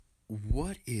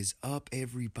What is up,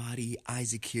 everybody?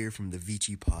 Isaac here from the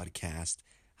Vichi Podcast.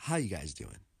 How you guys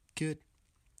doing? Good?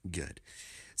 Good.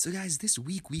 So, guys, this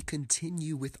week we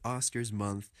continue with Oscars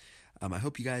month. I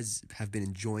hope you guys have been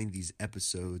enjoying these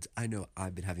episodes. I know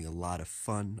I've been having a lot of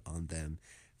fun on them.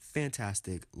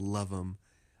 Fantastic. Love them.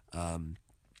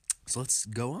 So let's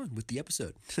go on with the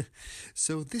episode.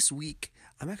 So this week,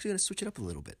 I'm actually going to switch it up a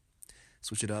little bit.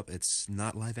 Switch it up. It's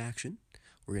not live action.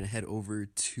 We're going to head over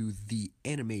to the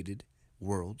animated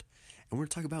world, and we're going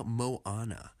to talk about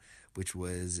Moana, which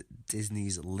was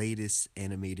Disney's latest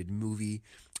animated movie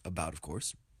about, of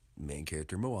course, main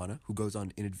character Moana, who goes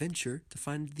on an adventure to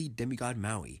find the demigod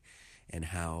Maui, and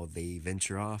how they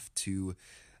venture off to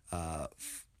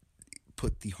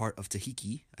put the heart of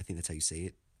Tahiti, I think that's how you say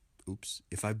it. Oops,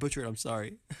 if I butcher it, I'm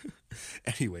sorry.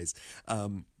 Anyways,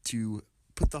 to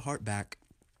put the heart back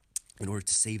in order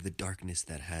to save the darkness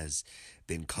that has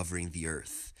been covering the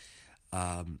earth.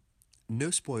 No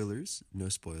spoilers.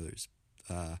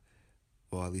 Well,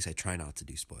 at least I try not to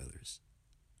do spoilers.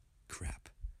 Crap.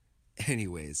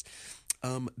 Anyways,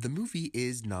 the movie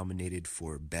is nominated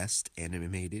for Best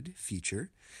Animated Feature,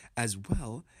 as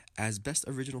well as Best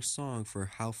Original Song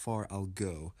for How Far I'll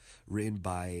Go, written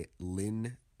by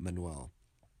Lin-Manuel.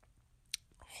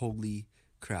 Holy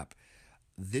crap.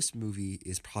 This movie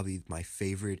is probably my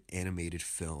favorite animated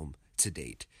film to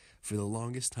date. For the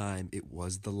longest time, it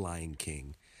was The Lion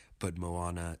King, but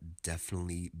Moana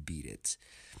definitely beat it.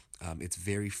 It's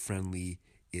very friendly.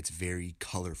 It's very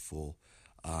colorful.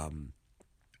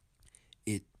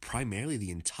 It primarily, the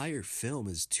entire film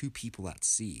is two people at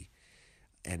sea.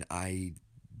 And I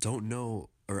don't know,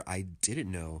 or I didn't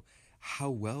know,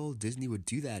 how well Disney would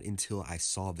do that until I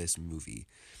saw this movie.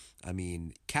 I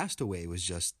mean, Castaway was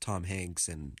just Tom Hanks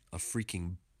and a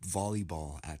freaking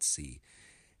volleyball at sea.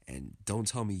 And don't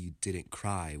tell me you didn't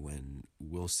cry when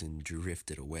Wilson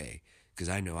drifted away, because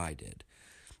I know I did.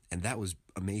 And that was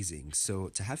amazing. So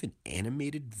to have an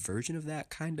animated version of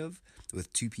that, kind of,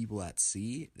 with two people at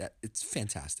sea, it's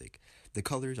fantastic. The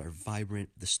colors are vibrant.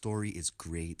 The story is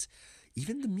great.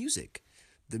 Even the music.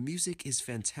 The music is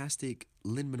fantastic.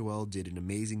 Lin-Manuel did an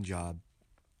amazing job.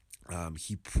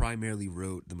 He primarily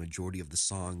wrote the majority of the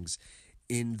songs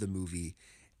in the movie,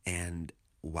 and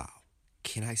wow,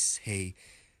 can I say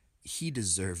he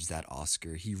deserves that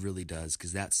Oscar? He really does,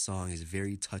 because that song is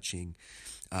very touching.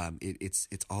 It's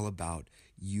all about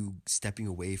you stepping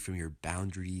away from your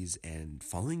boundaries and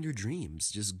following your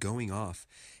dreams, just going off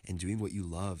and doing what you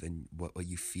love and what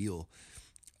you feel.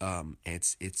 And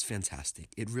it's fantastic.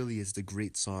 It really is a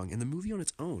great song, and the movie on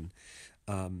its own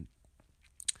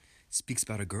speaks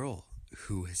about a girl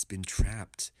who has been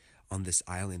trapped on this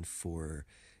island for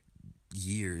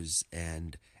years,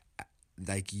 and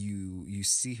like you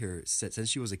see her since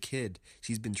she was a kid.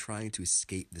 She's been trying to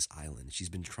escape this island. She's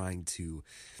been trying to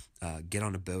get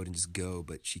on a boat and just go,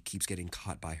 but she keeps getting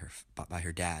caught by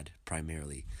her dad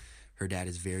primarily. Her dad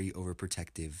is very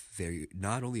overprotective, very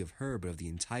not only of her but of the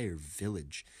entire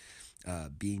village.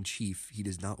 Being chief, he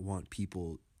does not want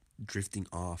people drifting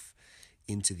off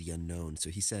into the unknown.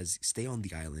 So he says, stay on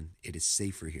the island. It is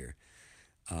safer here.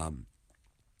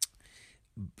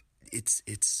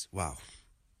 It's wow.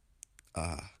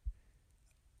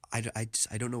 I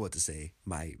don't know what to say.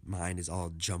 My mind is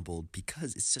all jumbled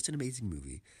because it's such an amazing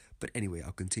movie. But anyway,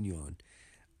 I'll continue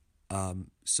on.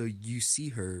 So you see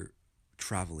her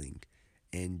traveling,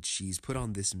 and she's put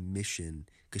on this mission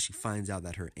because she finds out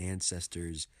that her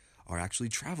ancestors are actually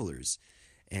travelers.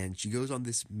 And she goes on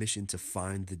this mission to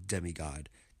find the demigod,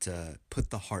 to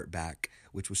put the heart back,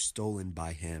 which was stolen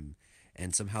by him.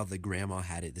 And somehow the grandma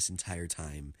had it this entire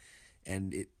time.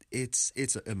 And it's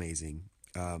amazing.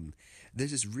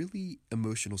 There's this really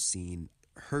emotional scene.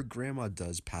 Her grandma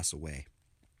does pass away.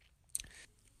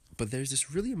 But there's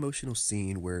this really emotional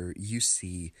scene where you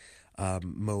see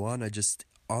Moana just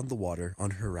on the water,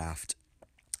 on her raft.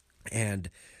 And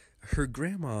her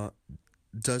grandma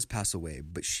does pass away,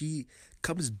 but she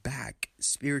comes back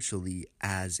spiritually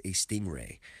as a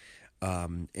stingray,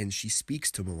 and she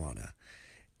speaks to Moana,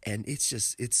 and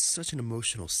it's such an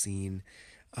emotional scene.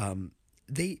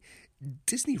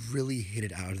 Disney really hit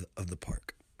it out of the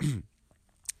park.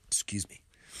 Excuse me.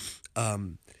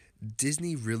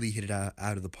 Disney really hit it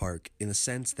out of the park in the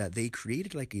sense that they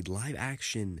created like a live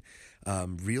action,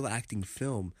 real acting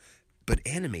film, but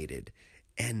animated.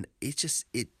 And it's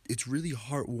really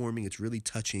heartwarming. It's really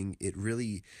touching. It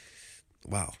really,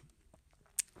 wow.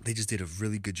 They just did a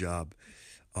really good job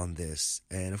on this.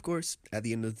 And of course, at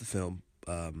the end of the film,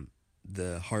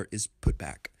 the heart is put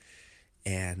back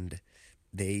and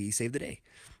they save the day.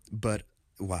 But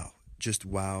wow,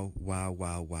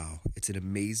 It's an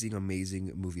amazing,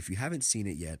 amazing movie. If you haven't seen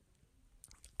it yet,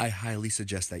 I highly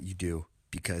suggest that you do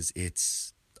because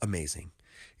it's amazing.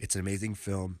 It's an amazing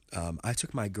film. I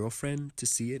took my girlfriend to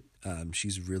see it.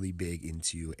 She's really big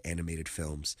into animated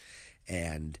films,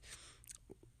 and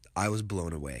I was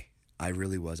blown away. I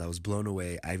really was. I was blown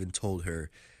away. I even told her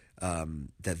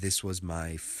that this was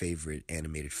my favorite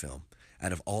animated film.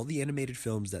 Out of all the animated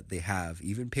films that they have,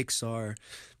 even Pixar,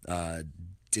 uh,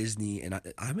 Disney, and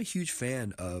I'm a huge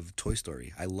fan of Toy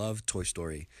Story. I love Toy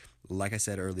Story. Like I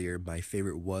said earlier, my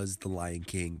favorite was The Lion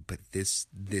King, but this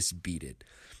beat it.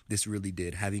 This really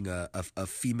did. Having a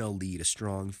female lead, a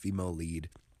strong female lead,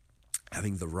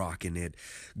 having The Rock in it,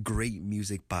 great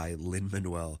music by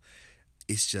Lin-Manuel.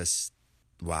 It's just,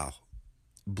 wow,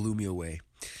 blew me away.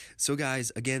 So,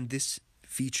 guys, again, this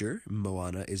feature,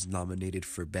 Moana, is nominated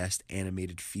for Best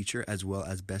Animated Feature as well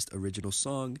as Best Original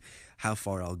Song, How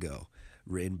Far I'll Go,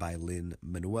 written by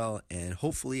Lin-Manuel, and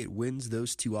hopefully it wins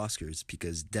those two Oscars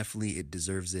because definitely it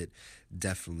deserves it.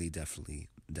 Definitely, definitely,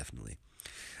 definitely.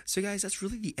 So, guys, that's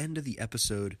really the end of the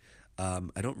episode.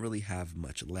 I don't really have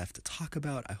much left to talk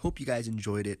about. I hope you guys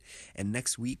enjoyed it, and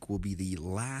next week will be the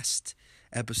last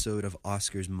episode of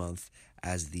Oscars month,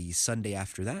 as the Sunday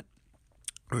after that,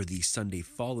 or the Sunday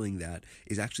following that,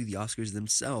 is actually the Oscars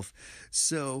themselves.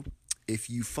 So if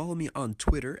you follow me on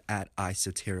Twitter at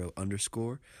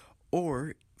isotero_,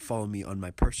 or follow me on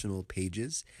my personal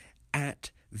pages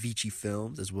at Vichi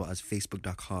Films, as well as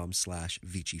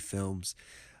facebook.com/Vichi Films.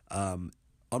 On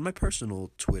my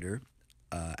personal Twitter,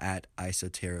 at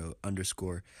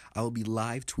isotero_, I will be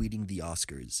live tweeting the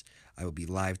Oscars. I will be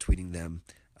live tweeting them.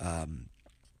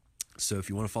 So if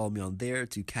you want to follow me on there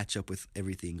to catch up with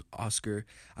everything Oscar,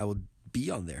 I will be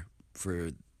on there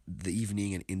for the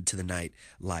evening and into the night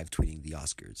live tweeting the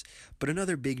Oscars. But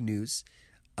another big news,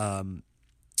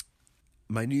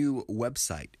 my new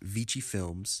website, Vichi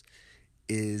Films,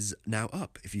 is now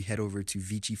up. If you head over to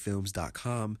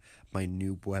vichifilms.com, my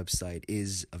new website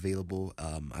is available.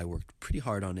 I worked pretty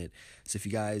hard on it. So if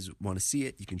you guys want to see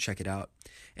it, you can check it out.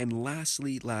 And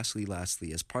lastly,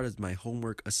 as part of my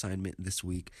homework assignment this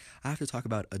week, I have to talk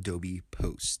about Adobe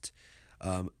Post.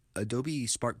 Adobe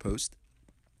Spark Post,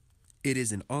 it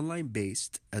is an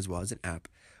online-based as well as an app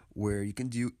where you can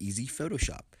do easy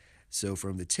Photoshop. So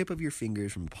from the tip of your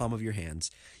fingers, from the palm of your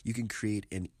hands, you can create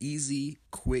an easy,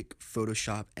 quick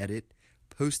Photoshop edit,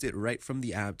 post it right from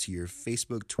the app to your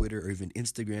Facebook, Twitter, or even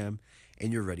Instagram,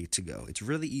 and you're ready to go. It's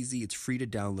really easy. It's free to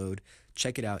download.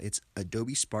 Check it out. It's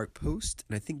Adobe Spark Post,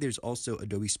 and I think there's also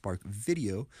Adobe Spark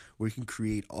Video, where you can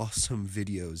create awesome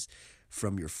videos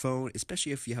from your phone,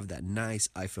 especially if you have that nice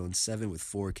iPhone 7 with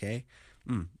 4K.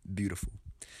 Beautiful.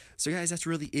 So, guys, that's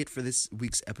really it for this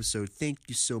week's episode. Thank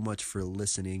you so much for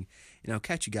listening, and I'll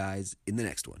catch you guys in the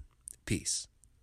next one. Peace.